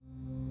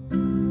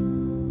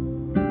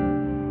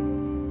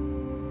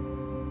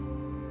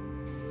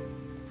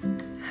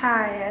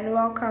Hi, and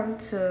welcome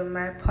to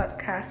my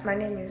podcast. My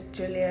name is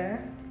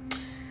Julia.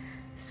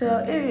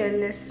 So, if you're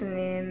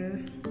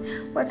listening,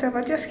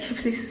 whatever, just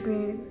keep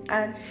listening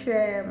and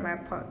share my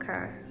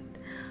podcast.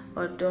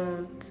 Or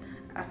don't.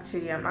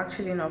 I'm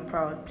actually not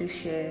proud. Please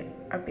share.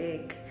 I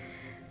beg.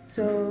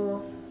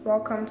 So,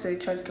 welcome to the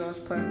Church Girl's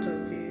point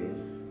of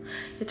view.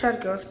 The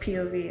Church Girl's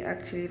POV,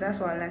 actually. That's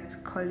what I like to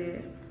call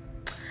it.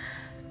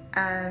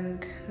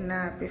 And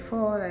now,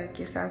 before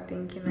you start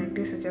thinking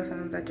this is just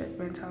another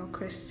judgmental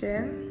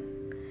Christian,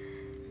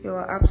 you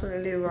are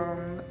absolutely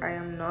wrong. I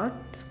am not.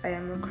 I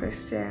am a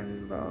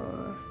Christian,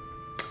 but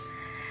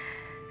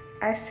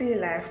I see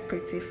life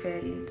pretty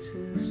fairly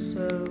too.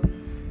 So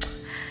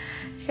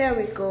here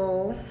we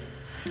go.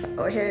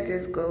 Or here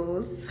this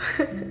goes.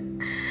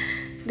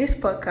 This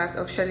podcast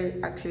officially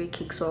actually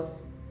kicks off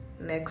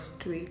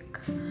next week.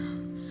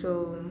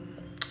 So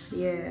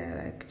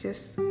yeah,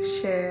 just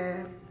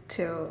share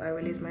till I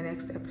release my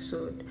next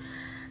episode.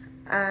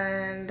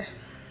 And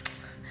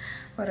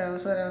what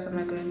else am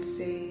I going to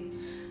say?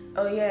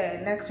 Oh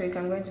yeah, next week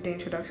I'm going to do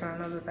introduction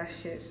and all of that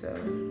shit. So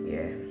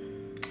yeah,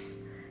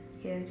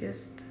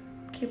 just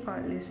keep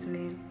on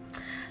listening.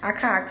 I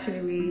can't actually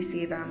really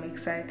say that I'm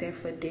excited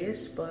for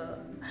this, but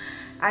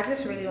I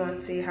just really want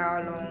to see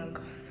how long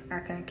I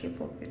can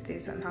keep up with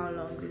this and how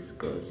long this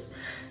goes.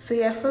 So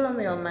yeah, follow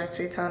me on my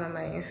Twitter and on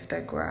my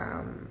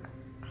Instagram.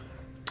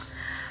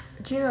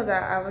 Do you know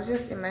that I was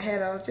just in my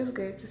head, I was just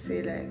going to say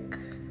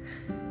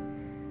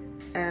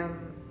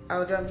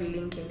I'll drop the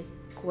link in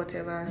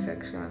whatever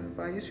section,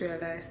 but I just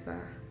realized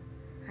that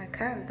I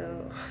can't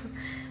though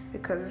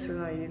because this is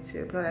not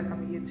YouTube. Not like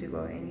I'm a YouTuber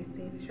or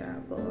anything,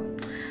 but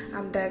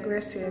I'm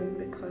digressing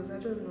because I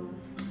don't know.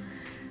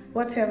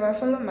 Whatever,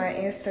 follow my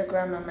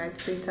Instagram and my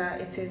Twitter.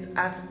 It is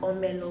at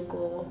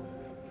Omelogo.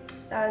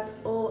 That's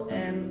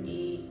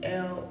OMELOGOO.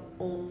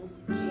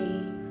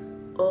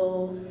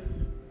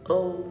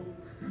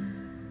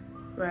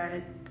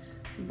 Right,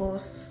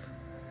 both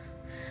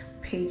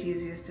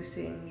pages use the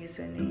same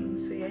username,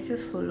 so yeah,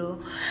 just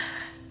follow.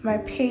 My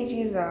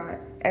pages are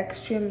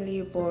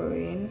extremely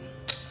boring,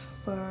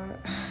 but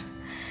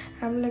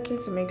I'm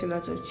looking to make a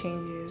lot of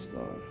changes,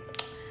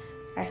 but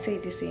I say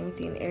the same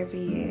thing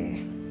every year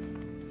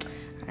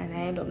and I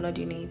end up not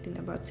doing anything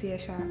about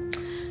it.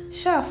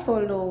 Sure,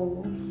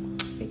 follow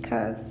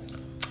because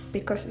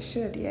you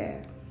should.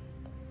 Yeah,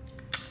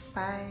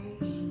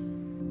 bye.